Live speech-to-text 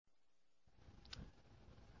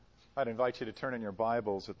I'd invite you to turn in your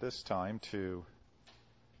Bibles at this time to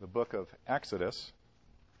the book of Exodus.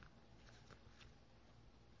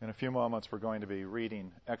 In a few moments, we're going to be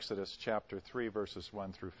reading Exodus chapter 3, verses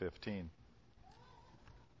 1 through 15.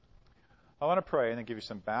 I want to pray and then give you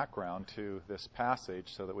some background to this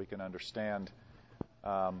passage so that we can understand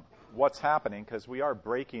what's happening, because we are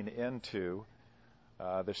breaking into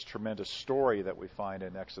this tremendous story that we find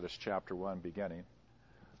in Exodus chapter 1 beginning.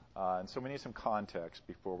 And so we need some context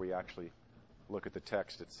before we actually look at the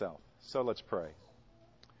text itself. So let's pray.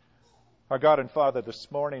 Our God and Father,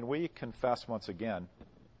 this morning we confess once again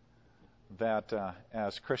that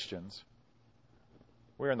as Christians,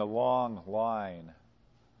 we're in the long line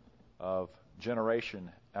of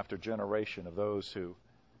generation after generation of those who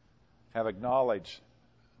have acknowledged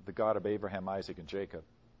the God of Abraham, Isaac, and Jacob.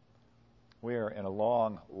 We are in a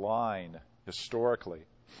long line historically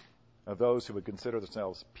of those who would consider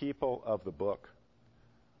themselves people of the book.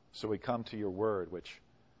 So we come to your word, which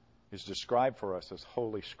is described for us as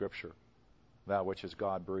Holy Scripture, that which is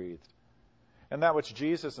God-breathed, and that which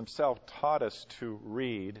Jesus himself taught us to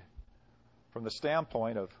read from the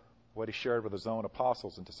standpoint of what he shared with his own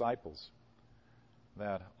apostles and disciples,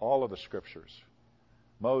 that all of the Scriptures,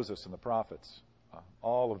 Moses and the prophets,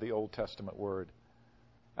 all of the Old Testament word,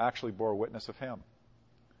 actually bore witness of him,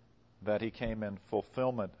 that he came in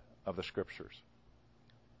fulfillment of the Scriptures.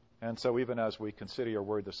 And so even as we consider your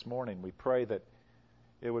word this morning, we pray that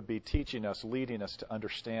it would be teaching us, leading us to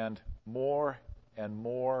understand more and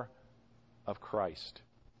more of Christ.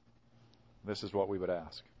 This is what we would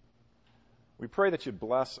ask. We pray that you'd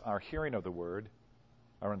bless our hearing of the word,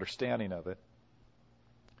 our understanding of it,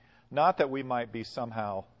 not that we might be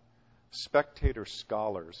somehow spectator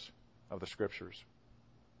scholars of the Scriptures.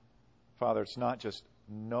 Father, it's not just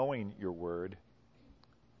knowing your word,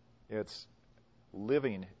 it's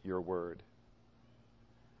living your word.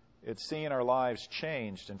 It's seeing our lives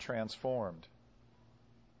changed and transformed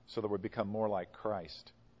so that we become more like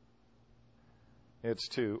Christ. It's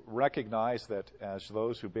to recognize that as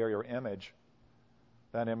those who bear your image,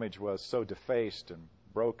 that image was so defaced and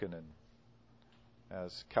broken and,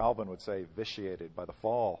 as Calvin would say, vitiated by the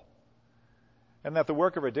fall. And that the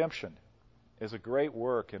work of redemption is a great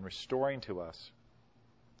work in restoring to us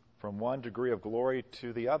from one degree of glory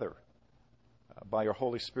to the other by your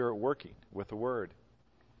Holy Spirit working with the Word,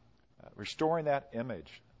 restoring that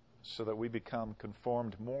image so that we become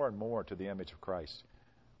conformed more and more to the image of Christ.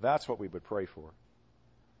 That's what we would pray for.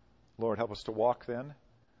 Lord, help us to walk then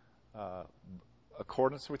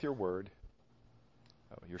accordance with your Word,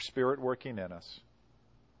 your Spirit working in us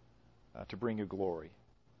to bring you glory.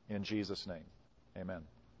 In Jesus' name, amen.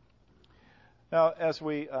 Now, as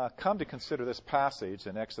we come to consider this passage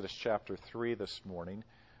in Exodus chapter 3 this morning,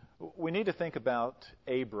 we need to think about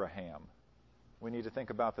Abraham. We need to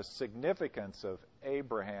think about the significance of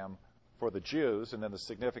Abraham for the Jews and then the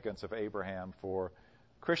significance of Abraham for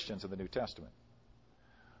Christians in the New Testament.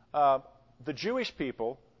 The Jewish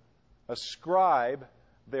people ascribe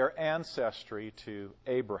their ancestry to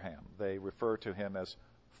Abraham. They refer to him as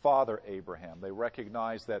Father Abraham. They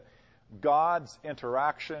recognize that God's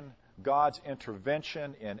interaction, God's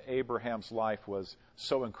intervention in Abraham's life was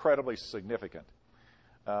so incredibly significant.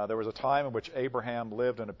 There was a time in which Abraham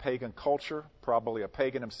lived in a pagan culture, probably a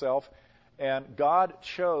pagan himself, and God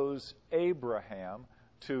chose Abraham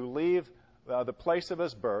to leave the place of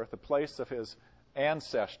his birth, the place of his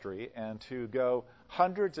ancestry, and to go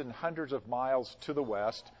hundreds and hundreds of miles to the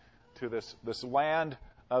west to this land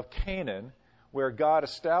of Canaan, where God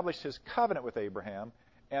established his covenant with Abraham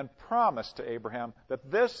and promised to Abraham that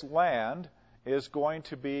this land is going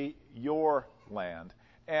to be your land.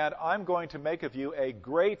 And I'm going to make of you a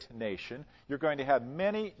great nation. You're going to have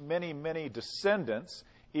many, many, many descendants,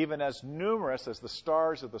 even as numerous as the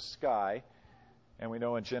stars of the sky. And we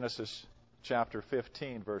know in Genesis chapter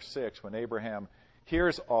 15, verse 6, when Abraham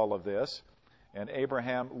hears all of this, and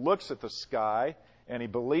Abraham looks at the sky, and he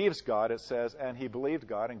believes God, it says, and he believed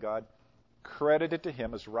God, and God credited to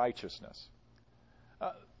him as righteousness.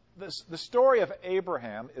 The story of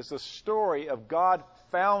Abraham is the story of God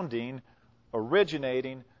founding,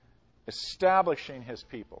 originating, establishing his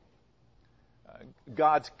people.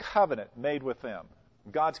 God's covenant made with them.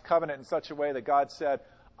 God's covenant in such a way that God said,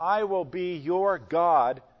 I will be your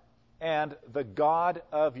God and the God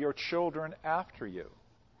of your children after you.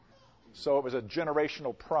 So it was a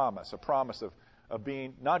generational promise, a promise of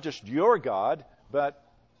being not just your God, but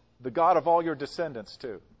the God of all your descendants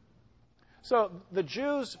too. So the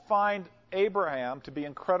Jews find Abraham to be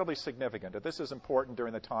incredibly significant. And this is important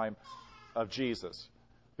during the time of Jesus.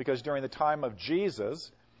 Because during the time of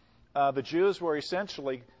Jesus, the Jews were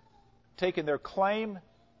essentially taking their claim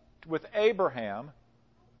with Abraham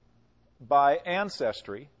by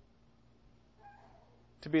ancestry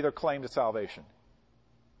to be their claim to salvation.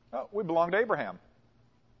 Oh, we belong to Abraham.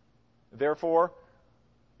 Therefore,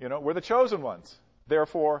 we're the chosen ones.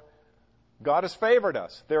 Therefore, God has favored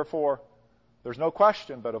us. Therefore, there's no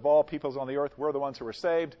question, but of all peoples on the earth, we're the ones who are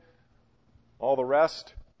saved. All the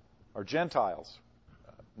rest are Gentiles,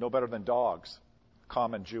 no better than dogs.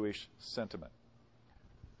 Common Jewish sentiment.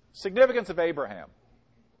 Significance of Abraham.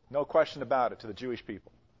 No question about it to the Jewish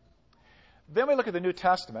people. Then we look at the New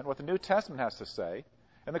Testament, what the New Testament has to say.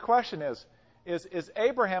 And the question is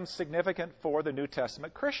Abraham significant for the New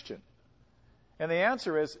Testament Christian? And the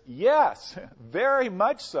answer is yes, very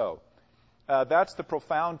much so. That's the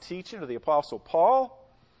profound teaching of the Apostle Paul.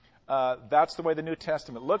 That's the way the New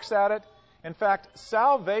Testament looks at it. In fact,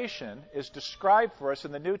 salvation is described for us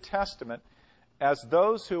in the New Testament as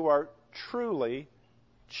those who are truly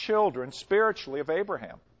children, spiritually, of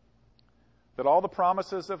Abraham. That all the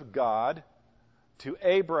promises of God to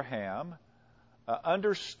Abraham,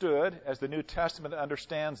 understood as the New Testament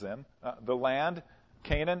understands them, the land,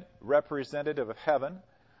 Canaan, representative of heaven,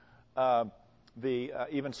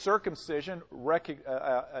 even circumcision,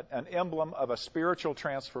 an emblem of a spiritual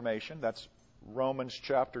transformation. That's Romans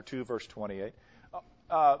chapter 2, verse 28.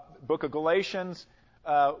 Book of Galatians,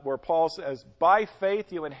 where Paul says, by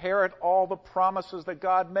faith you inherit all the promises that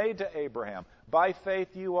God made to Abraham. By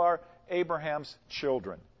faith you are Abraham's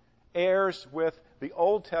children, heirs with the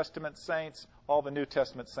Old Testament saints, all the New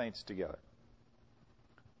Testament saints together.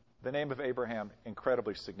 The name of Abraham,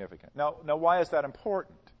 incredibly significant. Now, why is that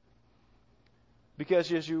important?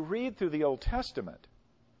 Because as you read through the Old Testament,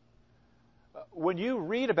 when you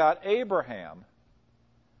read about Abraham,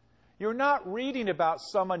 you're not reading about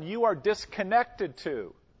someone you are disconnected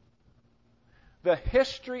to. The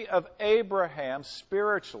history of Abraham,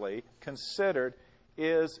 spiritually considered,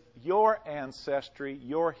 is your ancestry,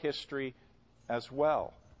 your history as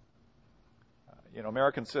well.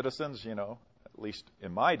 American citizens, at least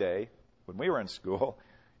in my day, when we were in school,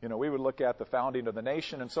 we would look at the founding of the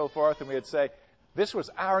nation and so forth, and we would say, this was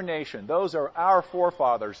our nation. Those are our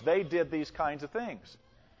forefathers. They did these kinds of things.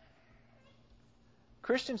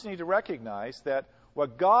 Christians need to recognize that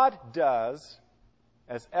what God does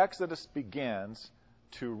as Exodus begins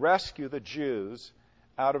to rescue the Jews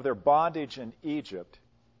out of their bondage in Egypt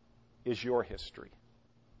is your history.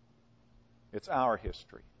 It's our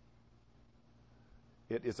history.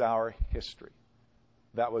 It is our history.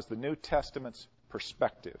 That was the New Testament's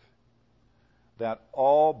perspective. That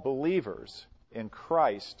all believers in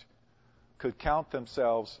Christ could count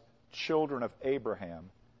themselves children of Abraham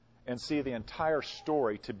and see the entire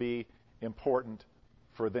story to be important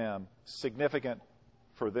for them, significant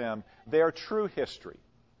for them, their true history.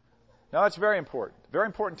 Now that's very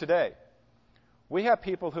important today. We have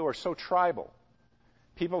people who are so tribal,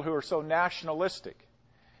 people who are so nationalistic,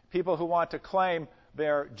 people who want to claim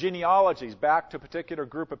their genealogies back to a particular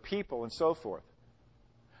group of people and so forth.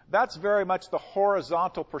 That's very much the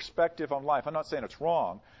horizontal perspective on life. I'm not saying it's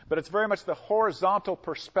wrong, but it's very much the horizontal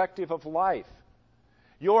perspective of life.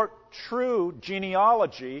 Your true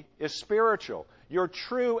genealogy is spiritual. Your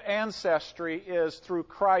true ancestry is through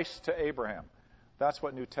Christ to Abraham. That's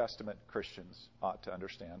what New Testament Christians ought to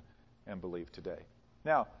understand and believe today.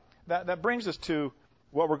 Now, that brings us to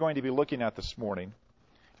what we're going to be looking at this morning.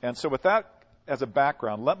 And so with that as a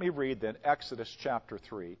background, let me read then Exodus chapter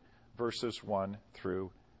 3, verses 1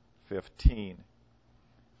 through 15.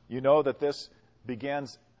 You know that this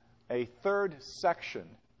begins a third section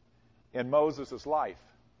in Moses' life.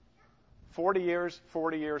 40 years,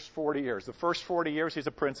 40 years, 40 years. The first 40 years, he's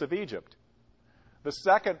a prince of Egypt. The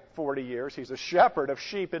second 40 years, he's a shepherd of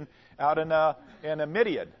sheep out in a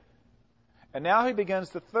Midian. And now he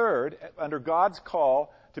begins the third, under God's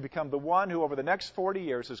call, to become the one who over the next 40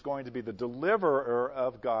 years is going to be the deliverer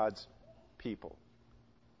of God's people.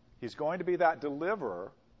 He's going to be that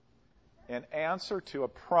deliverer in answer to a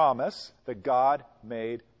promise that God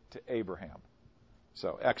made to Abraham.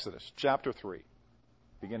 So, Exodus chapter 3,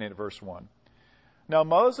 beginning at verse 1. Now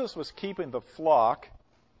Moses was keeping the flock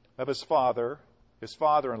of his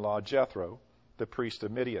father-in-law Jethro, the priest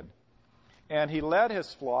of Midian. And he led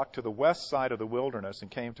his flock to the west side of the wilderness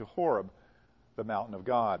and came to Horeb, the mountain of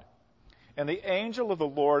God. And the angel of the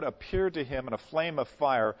Lord appeared to him in a flame of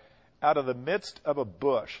fire out of the midst of a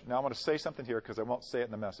bush. Now I'm going to say something here because I won't say it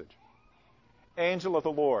in the message. Angel of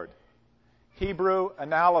the Lord. Hebrew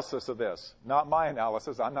analysis of this. Not my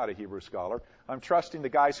analysis. I'm not a Hebrew scholar. I'm trusting the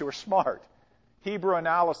guys who are smart. Hebrew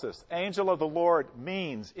analysis. Angel of the Lord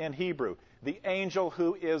means, in Hebrew, the angel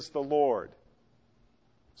who is the Lord.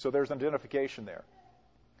 So there's an identification there.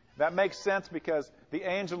 That makes sense because the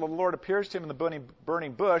angel of the Lord appears to him in the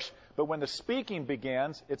burning bush, but when the speaking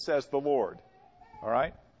begins, it says the Lord. All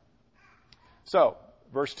right? So,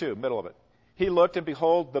 verse 2, middle of it. He looked, and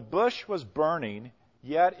behold, the bush was burning,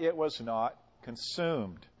 yet it was not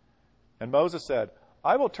consumed. And Moses said,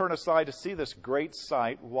 I will turn aside to see this great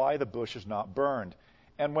sight, why the bush is not burned.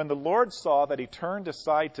 And when the Lord saw that he turned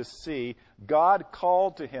aside to see, God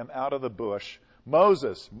called to him out of the bush,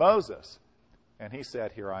 Moses, Moses. And he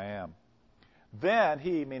said, Here I am. Then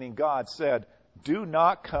he, meaning God, said, Do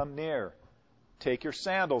not come near. Take your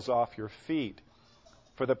sandals off your feet,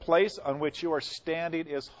 for the place on which you are standing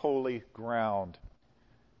is holy ground.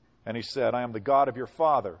 And he said, I am the God of your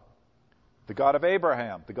father, the God of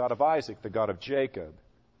Abraham, the God of Isaac, the God of Jacob.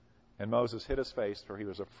 And Moses hid his face, for he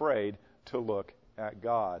was afraid to look at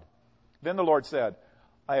God. Then the Lord said,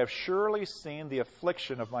 I have surely seen the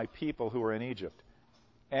affliction of my people who are in Egypt,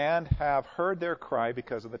 and have heard their cry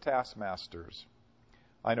because of the taskmasters.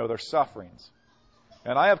 I know their sufferings.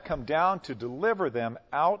 And I have come down to deliver them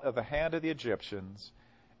out of the hand of the Egyptians,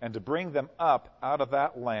 and to bring them up out of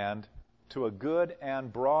that land to a good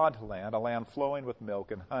and broad land, a land flowing with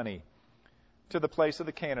milk and honey, to the place of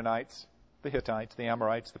the Canaanites, the Hittites, the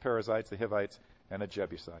Amorites, the Perizzites, the Hivites, and the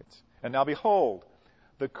Jebusites. And now behold,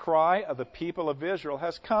 the cry of the people of Israel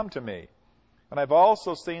has come to me, and I've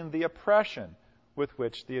also seen the oppression with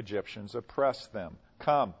which the Egyptians oppress them.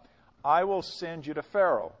 Come, I will send you to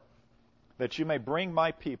Pharaoh, that you may bring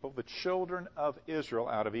my people, the children of Israel,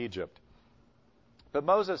 out of Egypt. But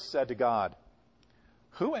Moses said to God,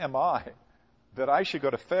 Who am I, that I should go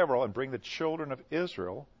to Pharaoh and bring the children of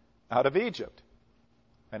Israel out of Egypt?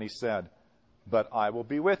 And he said, But I will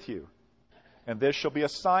be with you, and this shall be a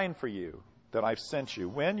sign for you that I've sent you.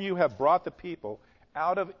 When you have brought the people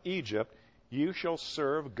out of Egypt, you shall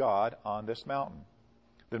serve God on this mountain.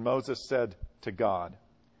 Then Moses said to God,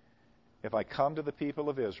 If I come to the people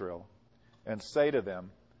of Israel and say to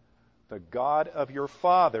them, The God of your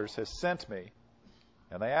fathers has sent me,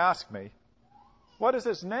 and they ask me, What is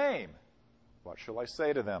his name? What shall I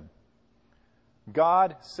say to them?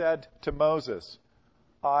 God said to Moses,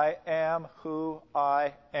 I am who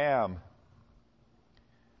I am.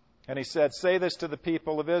 And he said, Say this to the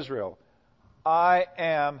people of Israel, I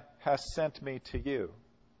am has sent me to you.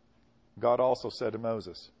 God also said to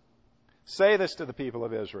Moses, Say this to the people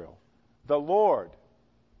of Israel, The Lord,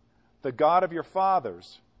 the God of your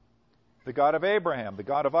fathers, the God of Abraham, the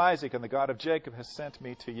God of Isaac, and the God of Jacob has sent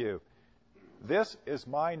me to you. This is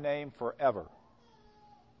my name forever,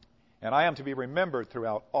 and I am to be remembered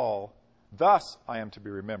throughout all. Thus I am to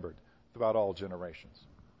be remembered throughout all generations.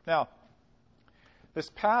 Now, this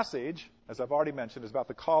passage, as I've already mentioned, is about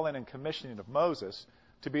the calling and commissioning of Moses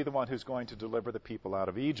to be the one who's going to deliver the people out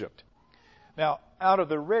of Egypt. Now, out of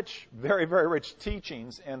the rich, very, very rich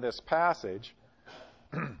teachings in this passage,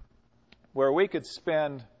 where we could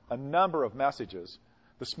spend a number of messages,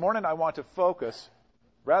 this morning I want to focus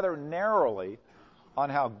rather narrowly on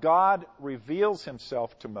how God reveals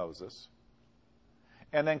himself to Moses,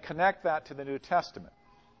 and then connect that to the New Testament.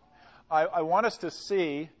 I want us to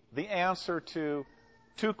see the answer to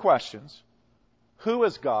two questions. Who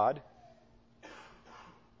is God?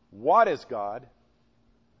 What is God?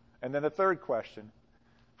 And then the third question,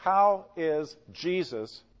 how is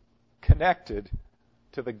Jesus connected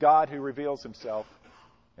to the God who reveals himself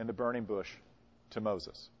in the burning bush to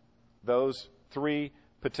Moses? Those three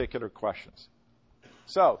particular questions.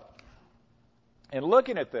 So, in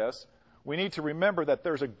looking at this, we need to remember that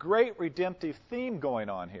there's a great redemptive theme going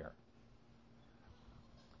on here.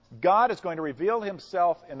 God is going to reveal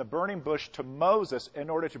himself in the burning bush to Moses in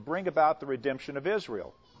order to bring about the redemption of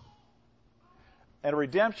Israel. And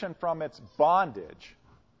redemption from its bondage.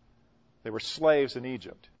 They were slaves in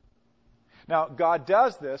Egypt. Now, God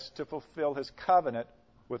does this to fulfill his covenant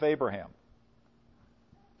with Abraham.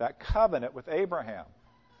 That covenant with Abraham.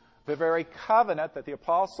 The very covenant that the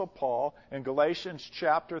Apostle Paul in Galatians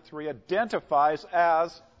chapter 3 identifies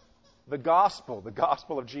as the gospel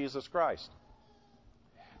of Jesus Christ.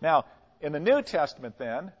 Now, in the New Testament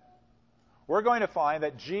then, we're going to find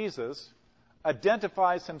that Jesus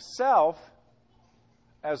identifies himself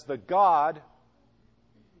as the God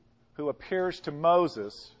who appears to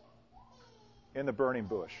Moses in the burning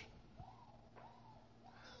bush.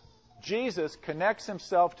 Jesus connects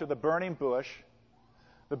himself to the burning bush.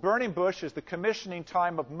 The burning bush is the commissioning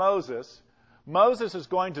time of Moses. Moses is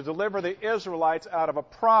going to deliver the Israelites out of a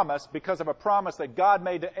promise because of a promise that God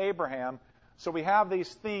made to Abraham. So we have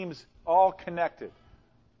these themes all connected.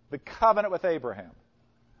 The covenant with Abraham.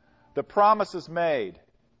 The promises made.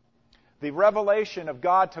 The revelation of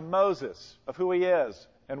God to Moses of who he is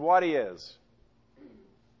and what he is.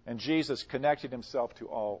 And Jesus connected himself to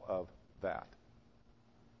all of that.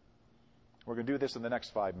 We're going to do this in the next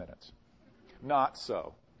 5 minutes. Not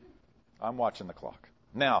so. I'm watching the clock.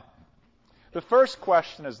 Now, the first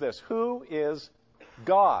question is this: who is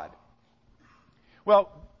God?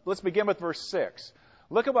 Well, let's begin with verse 6.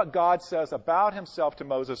 Look at what God says about himself to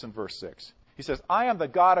Moses in verse 6. He says, I am the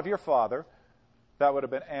God of your father. That would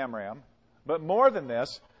have been Amram. But more than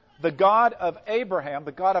this, the God of Abraham,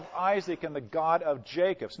 the God of Isaac, and the God of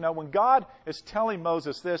Jacob. So now when God is telling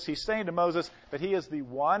Moses this, he's saying to Moses that he is the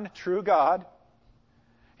one true God.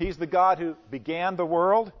 He's the God who began the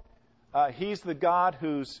world. He's the God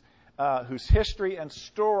whose history and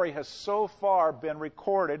story has so far been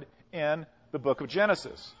recorded in the book of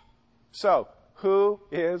Genesis. So, who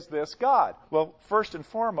is this God? Well, first and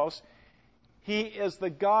foremost, he is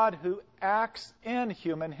the God who acts in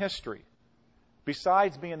human history.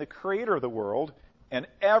 Besides being the creator of the world and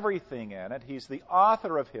everything in it, he's the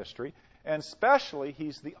author of history, and especially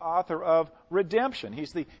he's the author of redemption.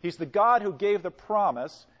 He's the God who gave the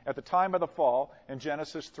promise at the time of the fall in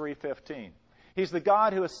Genesis 3:15. He's the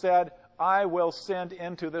God who has said, I will send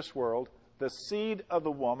into this world the seed of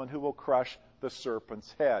the woman who will crush the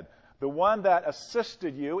serpent's head. The one that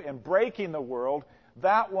assisted you in breaking the world,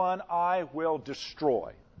 that one I will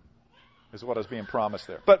destroy, is what is being promised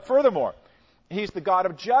there. But furthermore, he's the God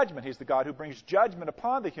of judgment. He's the God who brings judgment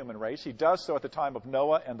upon the human race. He does so at the time of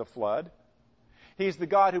Noah and the flood. He's the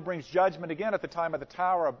God who brings judgment again at the time of the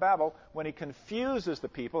Tower of Babel, when he confuses the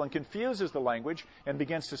people and confuses the language and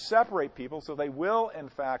begins to separate people so they will, in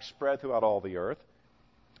fact, spread throughout all the earth.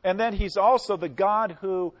 And then he's also the God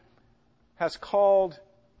who has called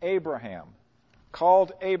Abraham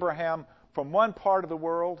from one part of the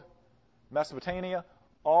world, Mesopotamia,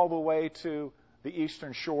 all the way to the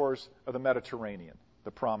eastern shores of the Mediterranean, the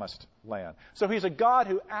promised land. So he's a God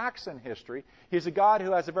who acts in history. He's a God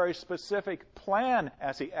who has a very specific plan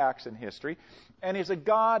as he acts in history. And he's a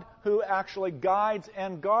God who actually guides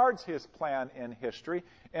and guards his plan in history.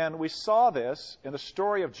 And we saw this in the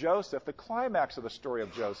story of Joseph, the climax of the story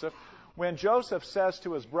of Joseph, when Joseph says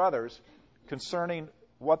to his brothers concerning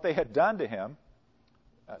what they had done to him,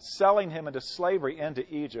 selling him into slavery into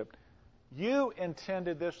Egypt, you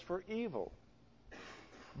intended this for evil.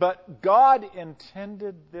 But God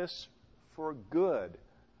intended this for good,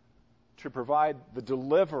 to provide the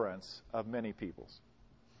deliverance of many peoples.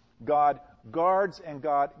 God guards and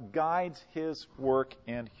God guides his work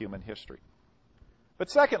in human history. But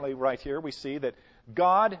secondly, right here, we see that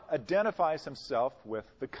God identifies himself with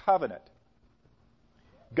the covenant.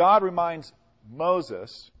 God reminds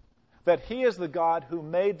Moses that he is the God who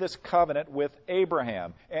made this covenant with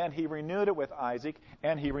Abraham, and he renewed it with Isaac,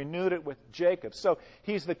 and he renewed it with Jacob. So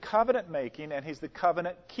he's the covenant-making and he's the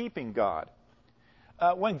covenant-keeping God.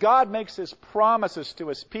 When God makes his promises to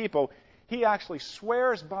his people, he actually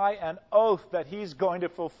swears by an oath that he's going to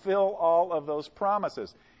fulfill all of those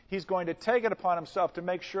promises. He's going to take it upon himself to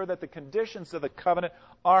make sure that the conditions of the covenant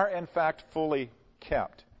are, in fact, fully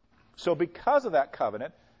kept. So because of that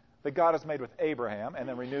covenant that God has made with Abraham and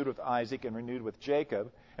then renewed with Isaac and renewed with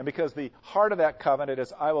Jacob, and because the heart of that covenant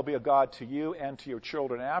is, I will be a God to you and to your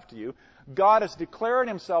children after you, God is declaring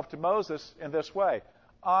himself to Moses in this way: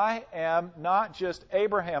 I am not just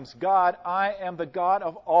Abraham's God, I am the God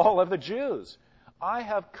of all of the Jews. I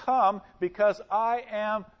have come because I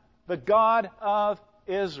am the God of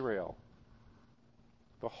Israel,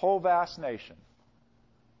 the whole vast nation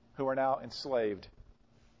who are now enslaved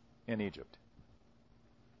in Egypt.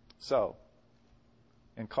 So,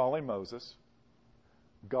 in calling Moses,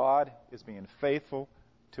 God is being faithful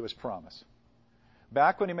to his promise.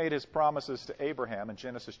 Back when he made his promises to Abraham in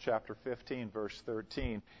Genesis chapter 15, verse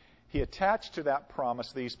 13, he attached to that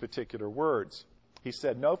promise these particular words. He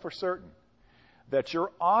said, know for certain that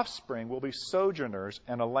your offspring will be sojourners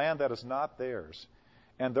in a land that is not theirs,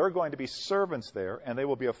 and they're going to be servants there, and they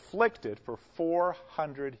will be afflicted for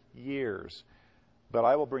 400 years. But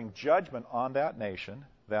I will bring judgment on that nation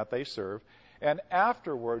that they serve, and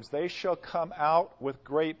afterwards they shall come out with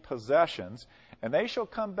great possessions, and they shall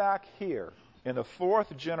come back here in the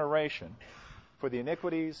fourth generation, for the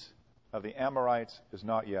iniquities of the Amorites is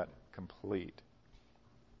not yet complete.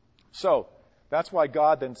 So, that's why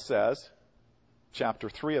God then says, chapter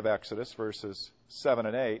 3 of Exodus, verses 7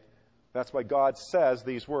 and 8, that's why God says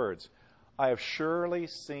these words: I have surely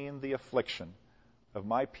seen the affliction of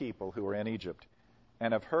my people who are in Egypt,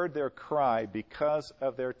 and have heard their cry because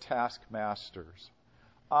of their taskmasters.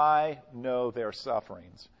 I know their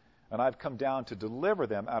sufferings, and I've come down to deliver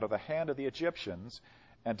them out of the hand of the Egyptians,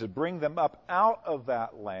 and to bring them up out of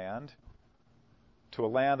that land to a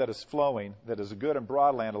land that is flowing, that is a good and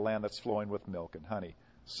broad land, a land that's flowing with milk and honey.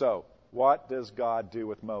 So, what does God do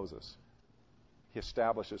with Moses? He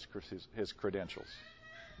establishes his credentials.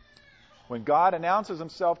 When God announces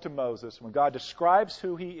himself to Moses, when God describes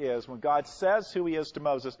who he is, when God says who he is to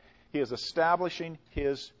Moses, he is establishing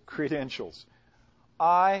his credentials.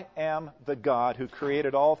 I am the God who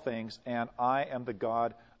created all things, and I am the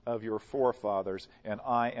God of your forefathers, and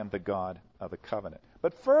I am the God of the covenant.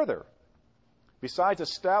 But further, besides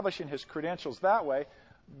establishing his credentials that way,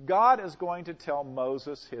 God is going to tell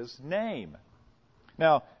Moses his name.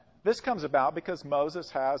 Now, this comes about because Moses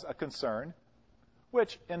has a concern,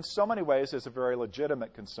 which in so many ways is a very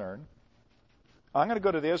legitimate concern. I'm going to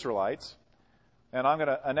go to the Israelites, and I'm going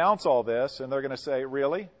to announce all this, and they're going to say,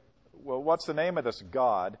 really? Well, what's the name of this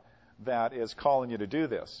God that is calling you to do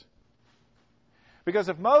this? Because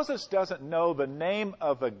if Moses doesn't know the name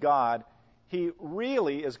of the God, he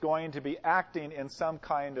really is going to be acting in some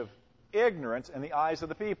kind of ignorance in the eyes of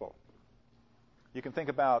the people. You can think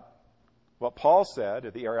about what Paul said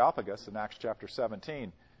at the Areopagus in Acts chapter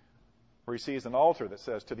 17, where he sees an altar that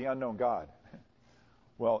says, to the unknown God.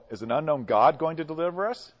 Well, is an unknown God going to deliver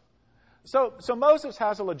us? So Moses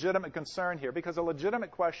has a legitimate concern here because a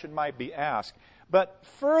legitimate question might be asked. But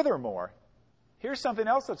furthermore, here's something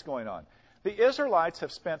else that's going on. The Israelites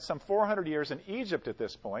have spent some 400 years in Egypt at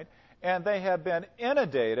this point, and they have been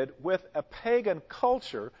inundated with a pagan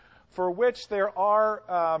culture for which there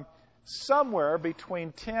are somewhere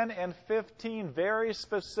between 10 and 15 very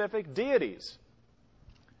specific deities.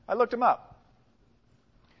 I looked them up.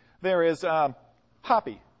 There is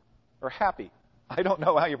Hapi, or Happy. I don't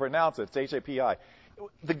know how you pronounce it. It's H-A-P-I.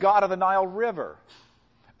 The god of the Nile River.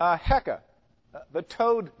 Heka, the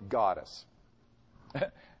toad goddess.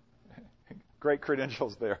 Great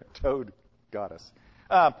credentials there. Toad goddess.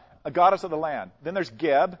 A goddess of the land. Then there's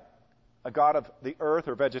Geb, a god of the earth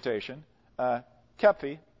or vegetation.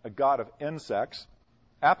 Kephi, a god of insects.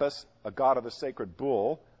 Apis, a god of the sacred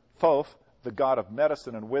bull. Thoth, the god of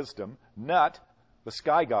medicine and wisdom. Nut, the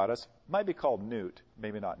sky goddess. Might be called Newt,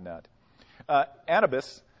 maybe not Nut.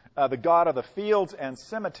 Anubis, the god of the fields and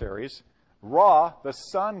cemeteries. Ra, the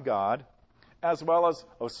sun god, as well as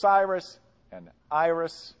Osiris and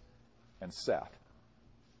Iris and Seth.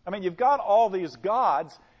 I mean, you've got all these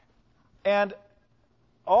gods, and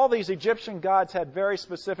all these Egyptian gods had very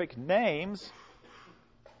specific names,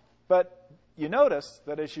 but you notice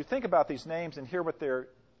that as you think about these names and hear what they're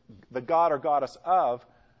the god or goddess of,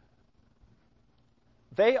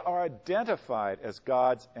 they are identified as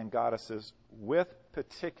gods and goddesses with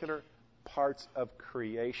particular parts of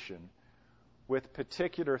creation, with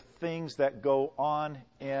particular things that go on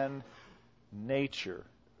in nature.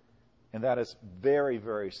 And that is very,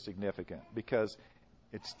 very significant because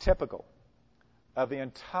it's typical of the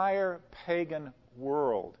entire pagan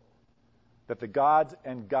world that the gods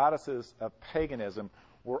and goddesses of paganism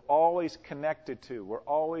were always connected to, were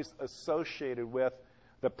always associated with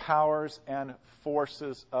the powers and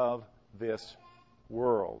forces of this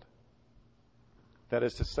world. That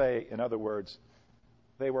is to say, in other words,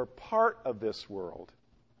 they were part of this world,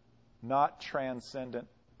 not transcendent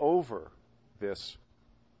over this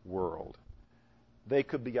world. They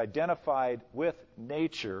could be identified with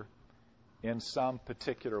nature in some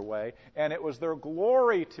particular way, and it was their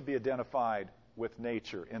glory to be identified with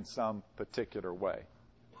nature in some particular way.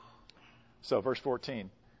 So, verse 14.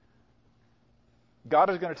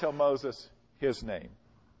 God is going to tell Moses his name.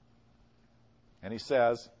 And he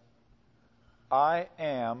says, I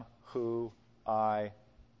am who I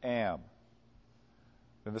am.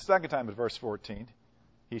 Then the second time in verse 14,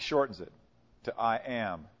 he shortens it to I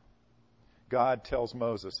am. God tells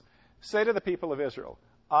Moses, say to the people of Israel,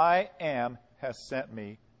 I am has sent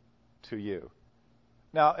me to you.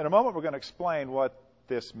 Now, in a moment, we're going to explain what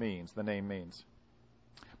this means, the name means.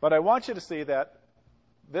 But I want you to see that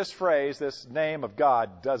this phrase, this name of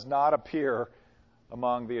God, does not appear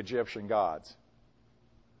among the Egyptian gods.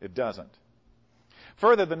 It doesn't.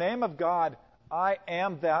 Further, the name of God, I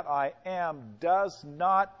am that I am, does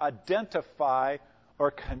not identify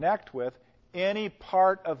or connect with any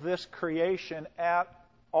part of this creation at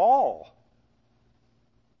all.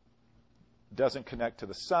 Doesn't connect to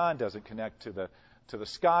the sun, doesn't connect to the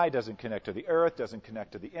sky, doesn't connect to the earth, doesn't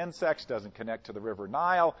connect to the insects, doesn't connect to the river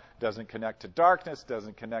Nile, doesn't connect to darkness,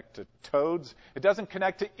 doesn't connect to toads. It doesn't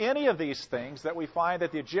connect to any of these things that we find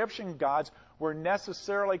that the Egyptian gods were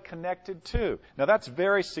necessarily connected to. Now that's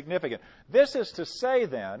very significant. This is to say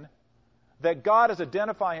then that God is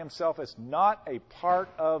identifying himself as not a part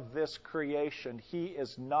of this creation. He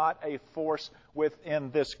is not a force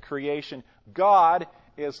within this creation. God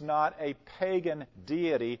is not a pagan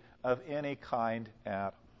deity of any kind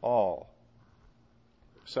at all.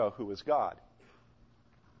 So who is God?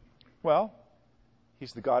 Well,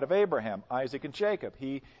 He's the God of Abraham, Isaac, and Jacob.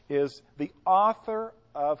 He is the author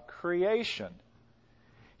of creation.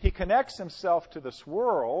 He connects Himself to this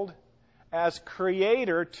world as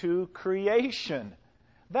creator to creation.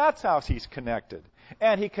 That's how He's connected.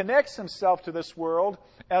 And He connects Himself to this world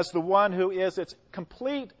as the one who is its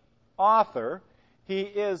complete author. He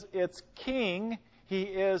is its king. He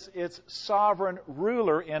is its sovereign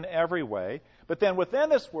ruler in every way. But then within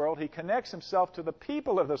this world, He connects Himself to the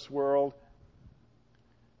people of this world,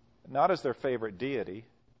 not as their favorite deity,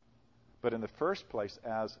 but in the first place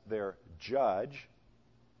as their judge.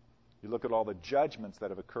 You look at all the judgments that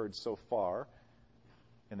have occurred so far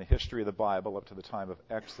in the history of the Bible up to the time of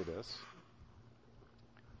Exodus.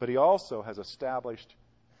 But He also has established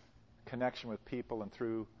connection with people in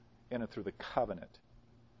and through the covenant,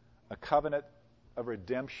 a covenant of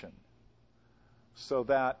redemption, so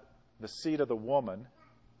that the seed of the woman,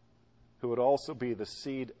 who would also be the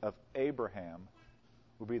seed of Abraham,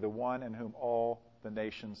 would be the one in whom all the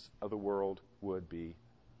nations of the world would be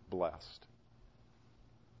blessed.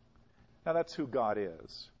 Now that's who God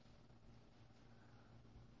is.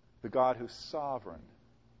 The God who's sovereign.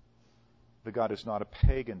 The God who's not a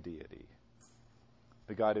pagan deity.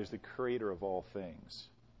 The God who's the creator of all things.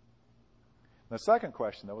 The second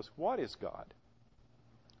question, though, is what is God?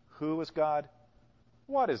 Who is God?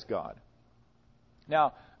 What is God?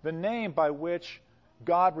 Now, the name by which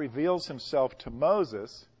God reveals Himself to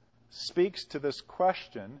Moses speaks to this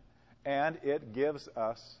question, and it gives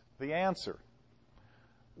us the answer.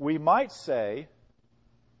 We might say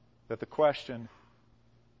that the question,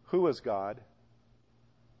 who is God,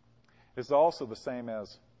 is also the same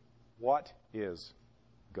as, what is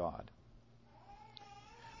God?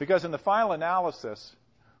 Because in the final analysis,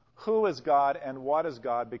 who is God and what is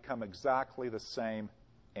God become exactly the same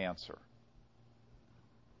answer.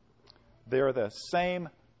 They're the same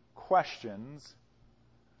questions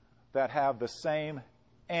that have the same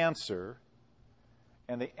answer,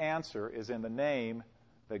 and the answer is in the name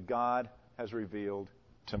that God has revealed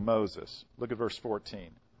to Moses. Look at verse 14.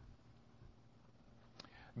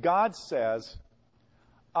 God says,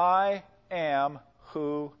 I am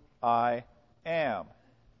who I am.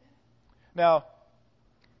 Now,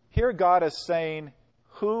 here God is saying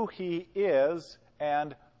who He is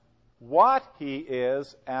and what He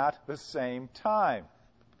is at the same time.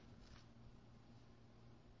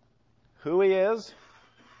 Who He is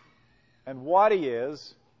and what He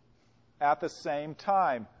is at the same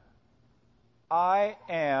time. I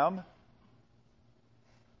am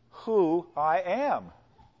who I am.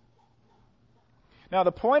 Now,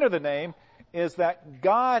 the point of the name is that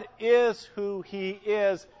God is who He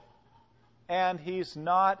is, and He's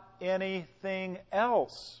not anything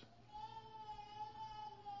else.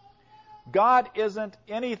 God isn't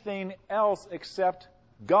anything else except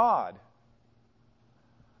God.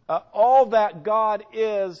 All that God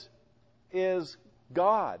is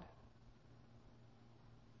God.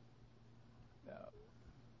 Now,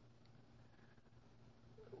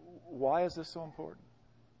 why is this so important?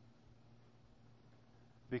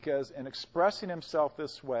 Because in expressing Himself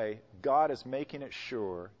this way, God is making it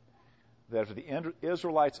sure that if the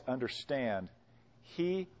Israelites understand,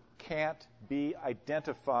 He can't be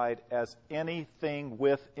identified as anything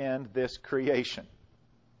within this creation.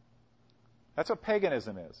 That's what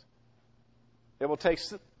paganism is. It will take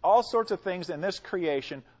all sorts of things in this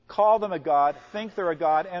creation, call them a god, think they're a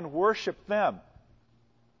god, and worship them.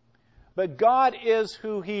 But God is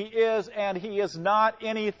who He is, and He is not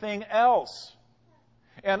anything else.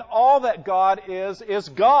 And all that God is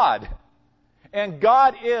God. And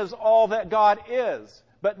God is all that God is.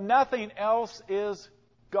 But nothing else is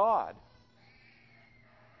God.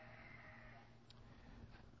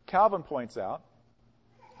 Calvin points out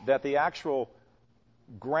that the actual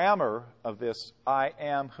grammar of this I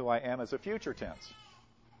am who I am is a future tense,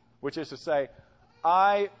 which is to say,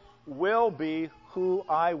 I will be who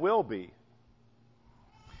I will be.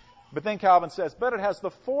 But then Calvin says, but it has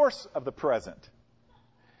the force of the present.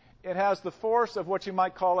 It has the force of what you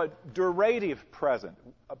might call a durative present,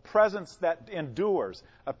 a presence that endures,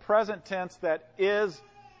 a present tense that is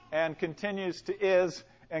and continues to is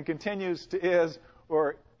and continues to is,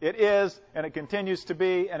 or it is and it continues to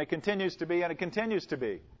be and it continues to be and it continues to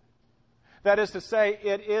be. That is to say,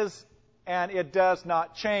 it is and it does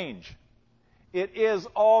not change. It is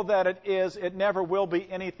all that it is. It never will be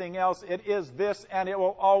anything else. It is this and it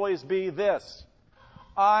will always be this.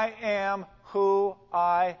 I am who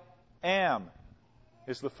I am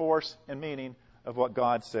is the force and meaning of what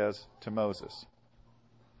God says to Moses.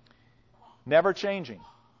 Never changing.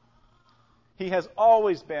 He has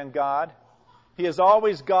always been God. He is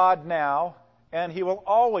always God now, and He will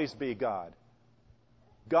always be God.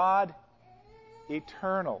 God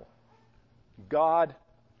eternal. God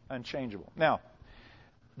unchangeable. Now,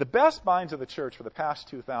 the best minds of the church for the past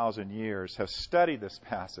 2,000 years have studied this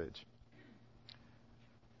passage.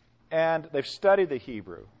 And they've studied the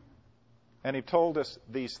Hebrew. And He told us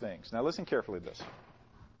these things. Now listen carefully to this.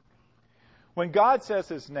 When God says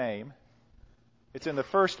His name, it's in the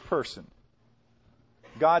first person.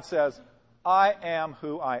 God says, I am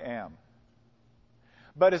who I am.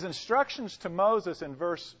 But His instructions to Moses in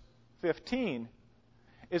verse 15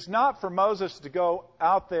 is not for Moses to go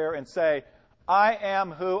out there and say, I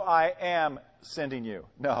am who I am sending you.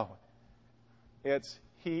 No. It's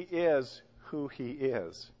He is who He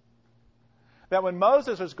is. That when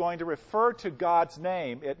Moses is going to refer to God's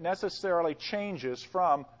name, it necessarily changes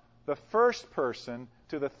from the first person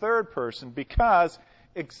to the third person, because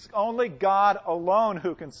it's only God alone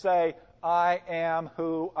who can say, I am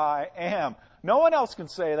who I am. No one else can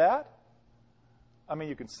say that. I mean,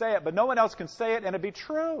 you can say it, but no one else can say it and it be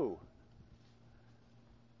true.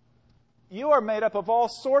 You are made up of all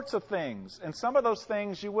sorts of things, and some of those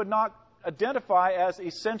things you would not identify as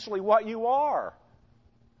essentially what you are.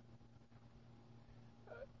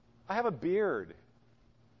 I have a beard.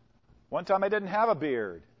 One time I didn't have a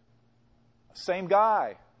beard. Same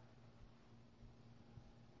guy.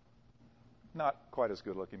 Not quite as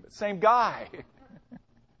good looking, but same guy.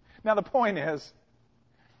 Now the point is,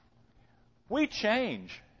 we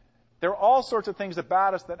change. There are all sorts of things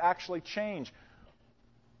about us that actually change.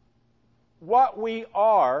 What we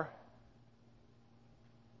are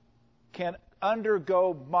can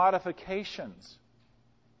undergo modifications.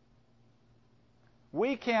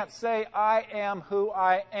 We can't say, I am who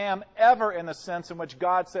I am, ever in the sense in which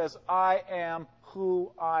God says, I am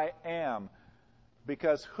who I am.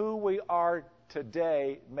 Because who we are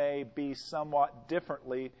today may be somewhat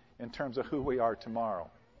differently in terms of who we are tomorrow.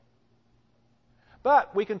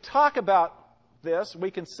 But we can talk about this.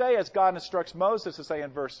 We can say, as God instructs Moses to say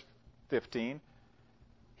in verse 15,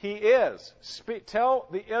 He is. Tell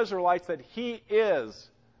the Israelites that He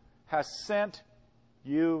has sent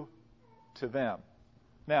you to them.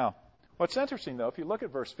 Now, what's interesting, though, if you look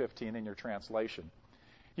at verse 15 in your translation,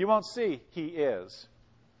 you won't see He is.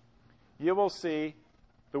 You will see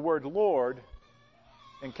the word Lord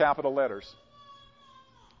in capital letters.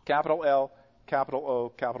 Capital L, capital O,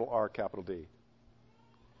 capital R, capital D.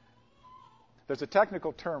 There's a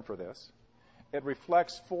technical term for this. It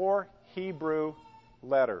reflects 4 Hebrew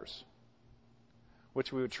letters,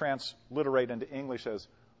 which we would transliterate into English as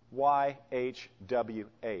YHWH.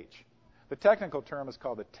 The technical term is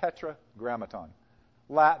called the tetragrammaton.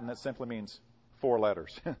 Latin, it simply means 4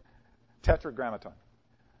 letters. Tetragrammaton.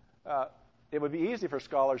 It would be easy for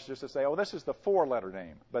scholars just to say, oh, this is the 4-letter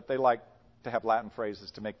name, but they like to have Latin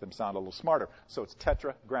phrases to make them sound a little smarter. So it's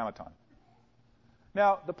tetragrammaton.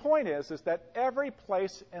 Now, the point is that every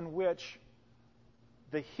place in which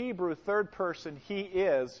the Hebrew third person He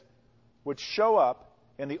is would show up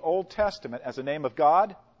in the Old Testament as a name of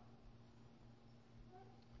God,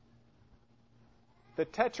 the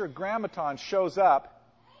tetragrammaton shows up,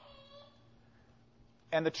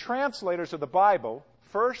 and the translators of the Bible,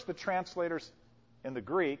 first the translators in the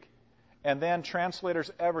Greek, and then translators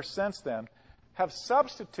ever since then, have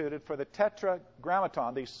substituted for the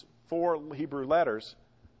tetragrammaton, these 4 Hebrew letters,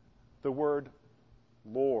 the word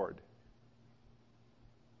Lord.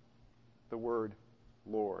 The word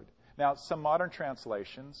Lord. Now, some modern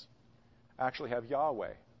translations actually have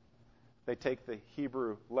Yahweh. They take the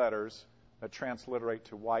Hebrew letters that transliterate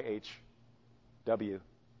to YHWH,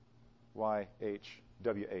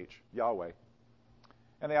 Yahweh.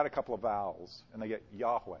 And they add a couple of vowels, and they get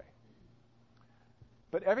Yahweh.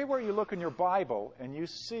 But everywhere you look in your Bible and you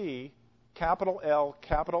see capital L,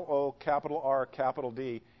 capital O, capital R, capital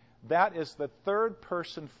D, that is the third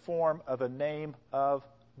person form of a name of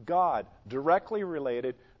God, directly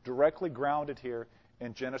related, directly grounded here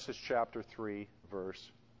in Genesis chapter 3,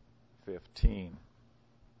 verse 15.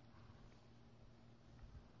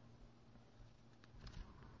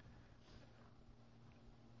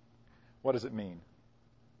 What does it mean?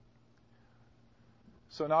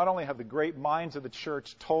 So not only have the great minds of the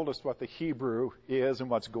church told us what the Hebrew is and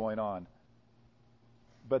what's going on,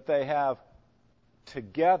 but they have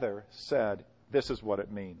together said, this is what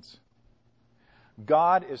it means.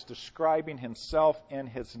 God is describing Himself in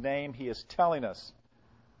His name. He is telling us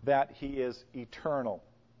that He is eternal.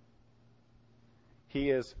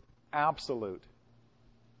 He is absolute.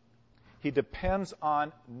 He depends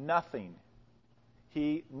on nothing.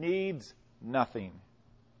 He needs nothing.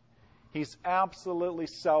 He's absolutely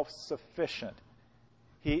self-sufficient.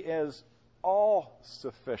 He is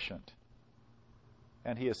all-sufficient.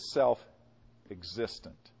 and he is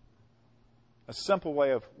self-existent. A simple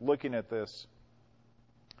way of looking at this: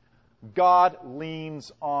 God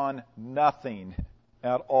leans on nothing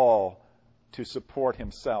at all to support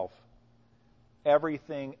himself.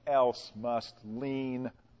 Everything else must lean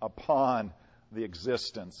upon the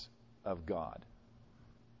existence of God.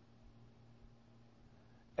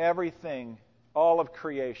 Everything, all of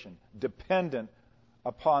creation, dependent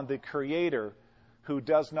upon the Creator, who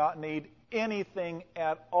does not need anything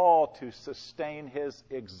at all to sustain his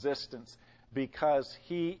existence, because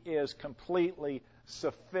he is completely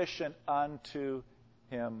sufficient unto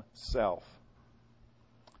himself.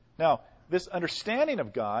 Now, this understanding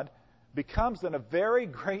of God becomes then a very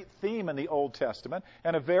great theme in the Old Testament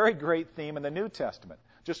and a very great theme in the New Testament.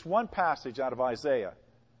 Just one passage out of Isaiah.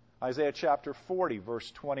 Isaiah chapter 40,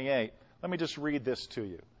 verse 28. Let me just read this to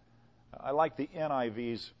you. I like the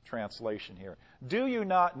NIV's translation here. Do you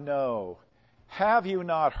not know? Have you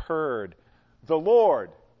not heard? The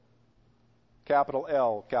Lord, capital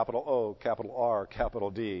L, capital O, capital R,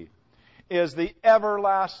 capital D, is the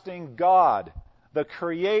everlasting God, the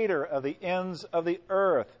creator of the ends of the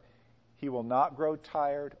earth. He will not grow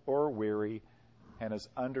tired or weary, and his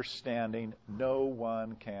understanding no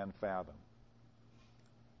one can fathom.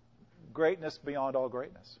 Greatness beyond all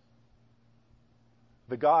greatness.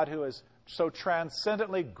 The God who is so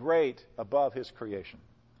transcendently great above his creation.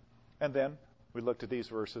 And then we looked at these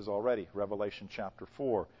verses already. Revelation chapter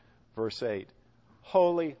 4, verse 8.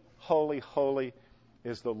 Holy, holy, holy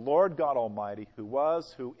is the Lord God Almighty, who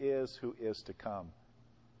was, who is to come.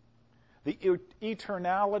 The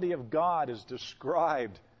eternality of God is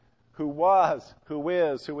described. Who was, who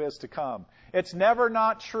is to come. It's never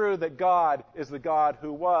not true that God is the God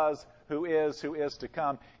who was, who is to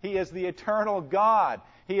come. He is the eternal God.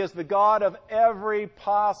 He is the God of every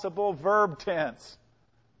possible verb tense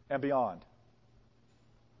and beyond.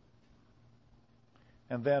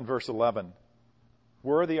 And then verse 11.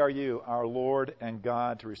 Worthy are you, our Lord and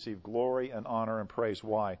God, to receive glory and honor and praise.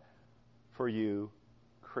 Why? For you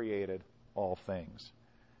created all things,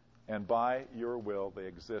 and by your will they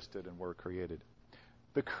existed and were created.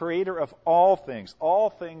 The creator of all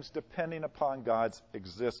things depending upon God's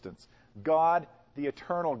existence. God, the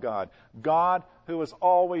eternal God. God who has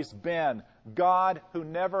always been. God who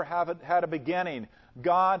never had a beginning.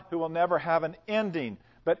 God who will never have an ending.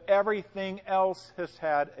 But everything else has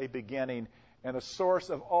had a beginning. And the source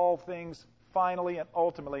of all things, finally and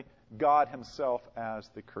ultimately, God himself as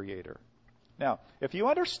the creator. Now, if you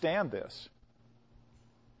understand this,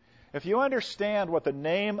 if you understand what the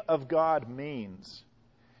name of God means,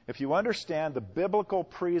 if you understand the biblical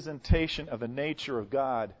presentation of the nature of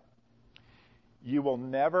God, you will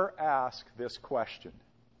never ask this question.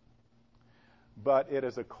 But it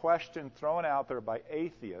is a question thrown out there by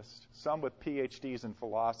atheists, some with PhDs in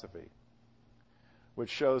philosophy, which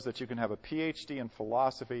shows that you can have a PhD in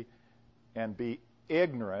philosophy and be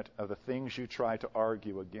ignorant of the things you try to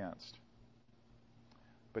argue against.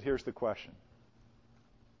 But here's the question.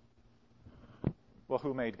 Well,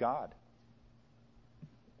 who made God?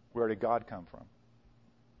 Where did God come from?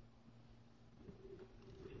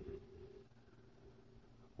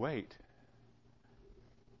 Wait.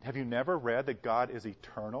 Have you never read that God is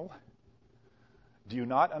eternal? Do you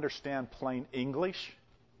not understand plain English?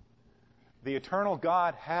 The eternal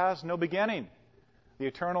God has no beginning. The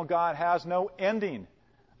eternal God has no ending.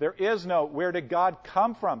 There is no where did God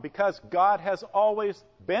come from, because God has always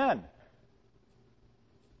been.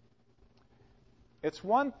 It's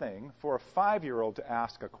one thing for a 5-year-old to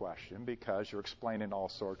ask a question because you're explaining all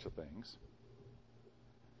sorts of things.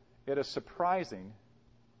 It is surprising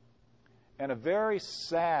and a very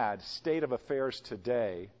sad state of affairs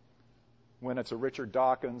today when it's a Richard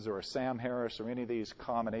Dawkins or a Sam Harris or any of these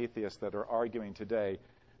common atheists that are arguing today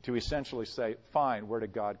to essentially say, fine, where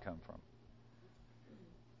did God come from?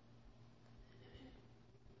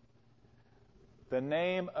 The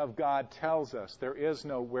name of God tells us there is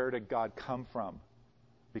no where did God come from,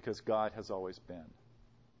 because God has always been.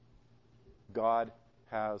 God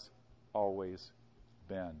has always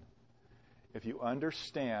been. If you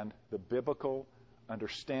understand the biblical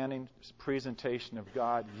understanding, presentation of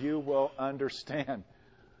God, you will understand.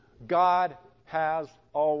 God has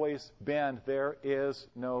always been. There is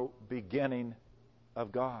no beginning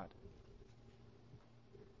of God.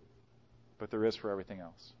 But there is for everything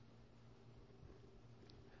else.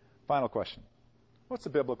 Final question. What's the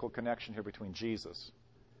biblical connection here between Jesus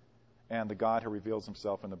and the God who reveals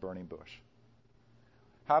himself in the burning bush?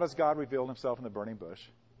 How does God reveal himself in the burning bush?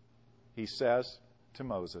 He says to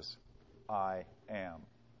Moses, I am.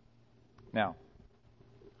 Now,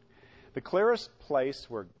 the clearest place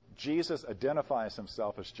where Jesus identifies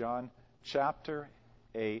himself as John chapter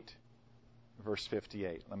 8, verse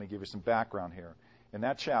 58. Let me give you some background here. In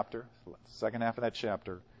that chapter, the second half of that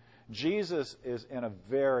chapter, Jesus is in a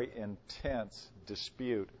very intense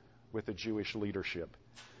dispute with the Jewish leadership.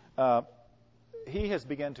 He has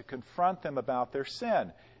begun to confront them about their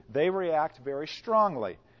sin. They react very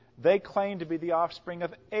strongly. They claim to be the offspring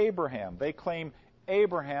of Abraham. They claim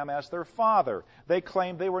Abraham as their father. They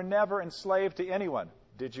claim they were never enslaved to anyone.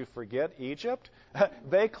 Did you forget Egypt?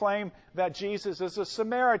 They claim that Jesus is a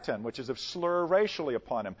Samaritan, which is a slur racially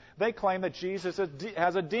upon him. They claim that Jesus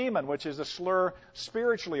has a demon, which is a slur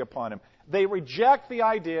spiritually upon him. They reject the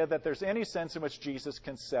idea that there's any sense in which Jesus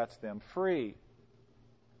can set them free.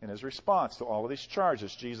 In his response to all of these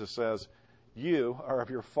charges, Jesus says, "You are of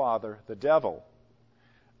your father, the devil.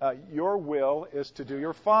 Your will is to do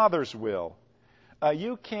your father's will.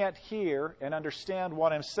 You can't hear and understand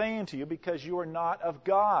what I'm saying to you because you are not of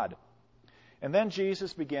God." And then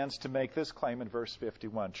Jesus begins to make this claim in verse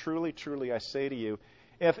 51. "Truly, truly, I say to you,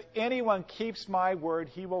 if anyone keeps my word,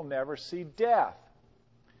 he will never see death."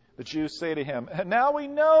 The Jews say to him, "Now we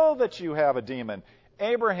know that you have a demon.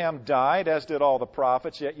 Abraham died, as did all the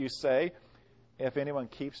prophets, yet you say, if anyone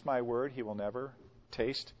keeps my word, he will never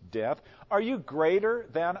taste death. Are you greater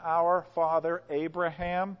than our father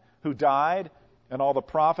Abraham, who died, and all the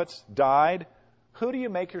prophets died? Who do you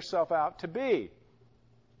make yourself out to be?"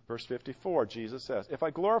 Verse 54, Jesus says, "If I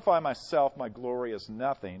glorify myself, my glory is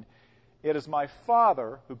nothing. It is my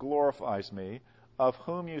Father who glorifies me, of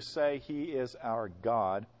whom you say he is our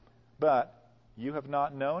God, but you have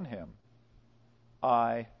not known him.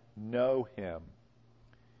 I know him.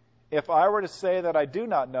 If I were to say that I do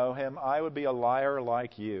not know him, I would be a liar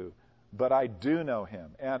like you. But I do know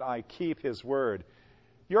him, and I keep his word.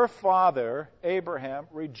 Your father, Abraham,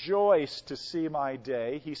 rejoiced to see my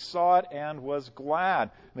day. He saw it and was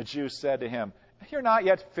glad." The Jews said to him, "You're not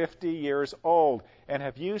yet 50 years old, and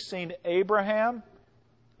have you seen Abraham?"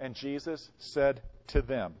 And Jesus said to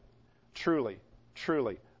them, "Truly,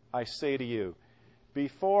 truly, I say to you,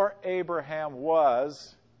 before Abraham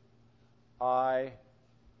was, I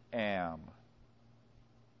am."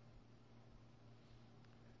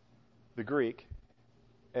 The Greek,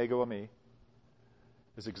 ego eimi,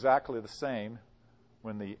 is exactly the same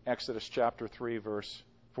when the Exodus chapter 3, verse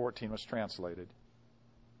 14 was translated.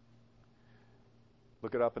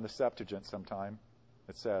 Look it up in the Septuagint sometime.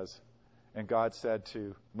 It says, "And God said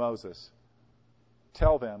to Moses,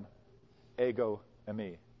 tell them, ego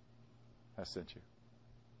eimi has sent you."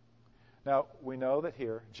 Now, we know that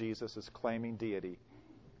here Jesus is claiming deity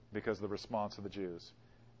because of the response of the Jews.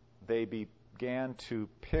 They began to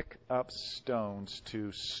pick up stones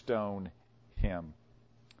to stone him.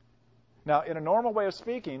 Now, in a normal way of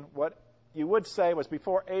speaking, what you would say was,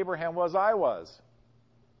 before Abraham was, I was.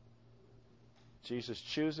 Jesus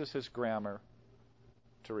chooses his grammar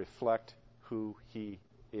to reflect who he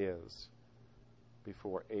is.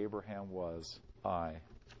 Before Abraham was, I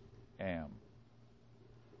am.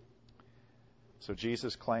 So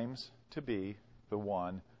Jesus claims to be the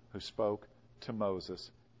one who spoke to Moses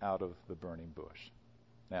out of the burning bush.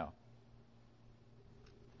 Now,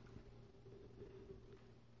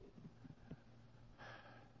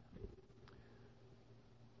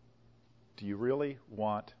 do you really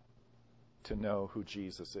want to know who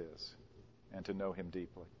Jesus is and to know him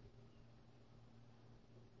deeply?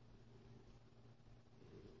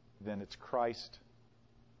 Then it's Christ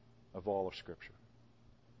of all of Scripture.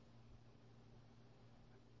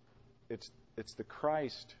 It's the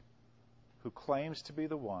Christ who claims to be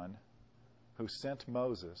the one who sent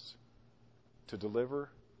Moses to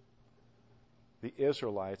deliver the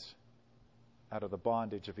Israelites out of the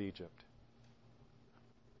bondage of Egypt.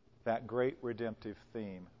 That great redemptive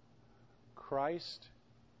theme. Christ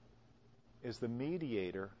is the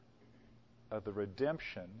mediator of the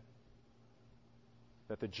redemption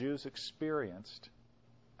that the Jews experienced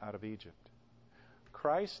out of Egypt.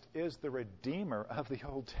 Christ is the Redeemer of the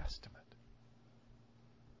Old Testament.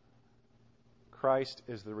 Christ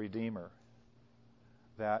is the Redeemer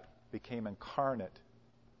that became incarnate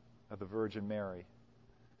of the Virgin Mary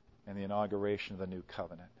and the inauguration of the New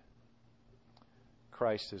Covenant.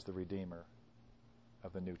 Christ is the Redeemer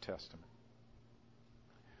of the New Testament.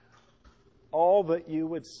 All that you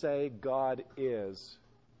would say God is,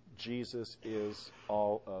 Jesus is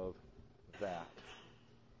all of that.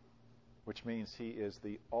 Which means he is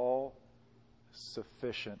the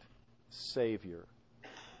all-sufficient Savior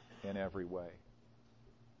in every way.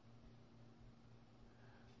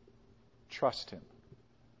 Trust him.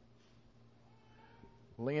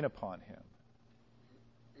 Lean upon him.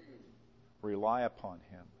 Rely upon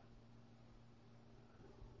him.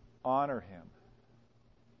 honor Him,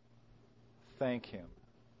 thank Him,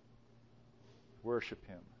 worship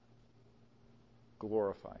Him,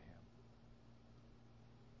 glorify Him.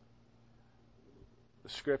 The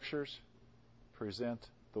Scriptures present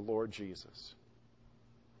the Lord Jesus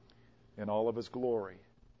in all of His glory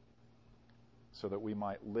so that we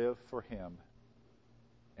might live for Him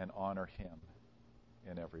and honor Him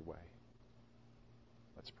in every way.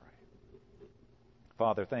 Let's pray.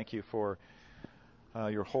 Father, thank you for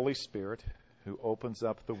your Holy Spirit who opens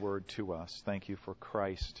up the Word to us. Thank you for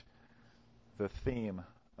Christ, the theme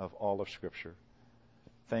of all of Scripture.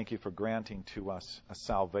 Thank you for granting to us a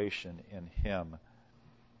salvation in Him.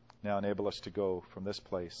 Now enable us to go from this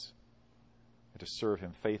place and to serve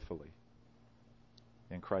Him faithfully.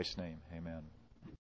 In Christ's name, amen.